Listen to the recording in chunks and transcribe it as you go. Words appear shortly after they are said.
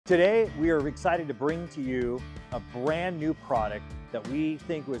Today, we are excited to bring to you a brand new product that we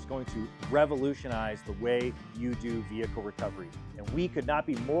think was going to revolutionize the way you do vehicle recovery. And we could not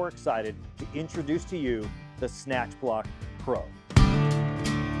be more excited to introduce to you the Snatch Block Pro.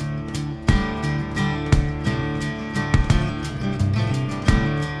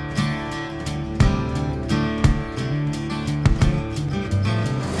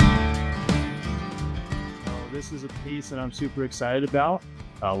 This is a piece that I'm super excited about.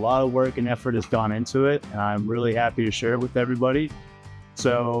 A lot of work and effort has gone into it, and I'm really happy to share it with everybody.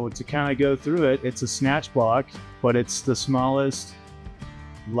 So to kind of go through it, it's a snatch block, but it's the smallest,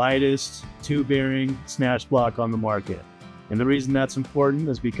 lightest two bearing snatch block on the market. And the reason that's important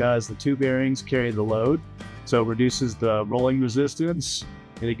is because the two bearings carry the load, so it reduces the rolling resistance,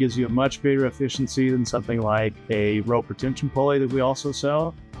 and it gives you a much greater efficiency than something like a rope retention pulley that we also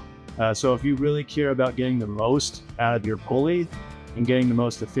sell. So if you really care about getting the most out of your pulley and getting the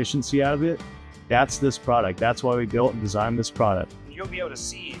most efficiency out of it, that's this product. That's why we built and designed this product. You'll be able to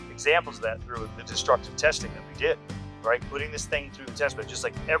see examples of that through the destructive testing that we did, right? Putting this thing through the test bed, just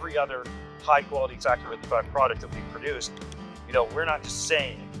like every other high quality Factory 55 product that we produced. You know, we're not just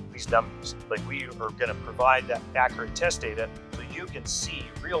saying these numbers, like we are gonna provide that accurate test data so you can see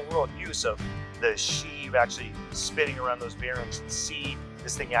real world use of the sheave actually spinning around those bearings and see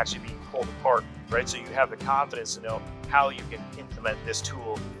this thing actually being pulled apart, right? So you have the confidence to know how you can implement this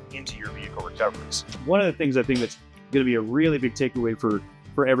tool into your vehicle recoveries. One of the things I think that's going to be a really big takeaway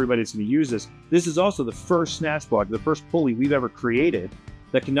for everybody that's going to use this, this is also the first snatch block, the first pulley we've ever created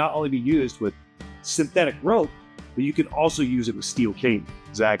that can not only be used with synthetic rope, but you can also use it with steel cable.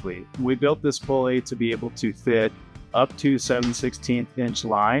 Exactly. We built this pulley to be able to fit up to 7/16 inch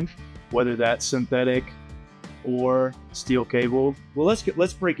line, whether that's synthetic or steel cable. Well,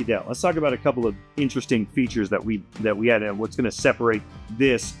 let's break it down. Let's talk about a couple of interesting features that we had and what's going to separate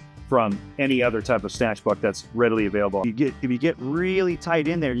this from any other type of snatch block that's readily available. If you get really tight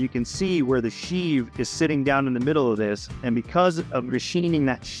in there, you can see where the sheave is sitting down in the middle of this. And because of machining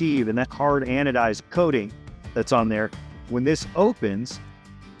that sheave and that hard anodized coating that's on there, when this opens,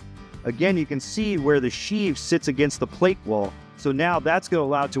 again, you can see where the sheave sits against the plate wall. So now that's going to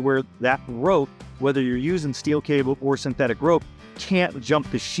allow to where that rope, whether you're using steel cable or synthetic rope, can't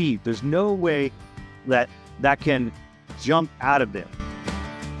jump the sheave. There's no way that can jump out of there.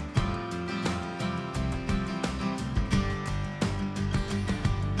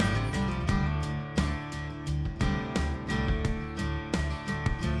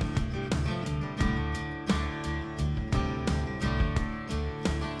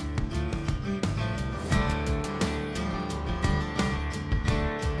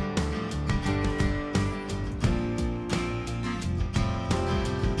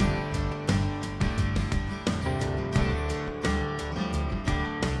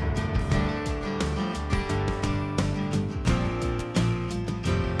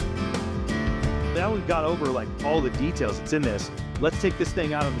 Now we've got over like all the details that's in this. Let's take this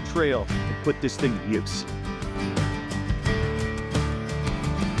thing out on the trail and put this thing to use.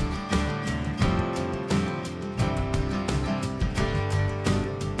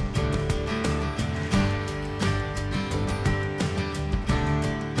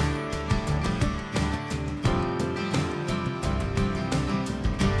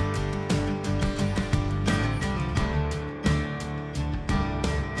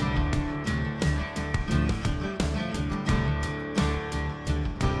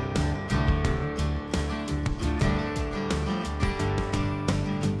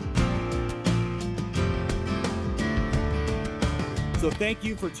 So thank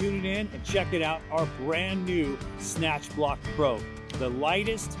you for tuning in and checking out our brand new Snatch Block Pro. The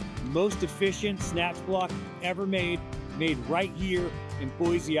lightest, most efficient snatch block ever made right here in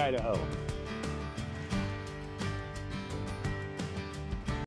Boise, Idaho.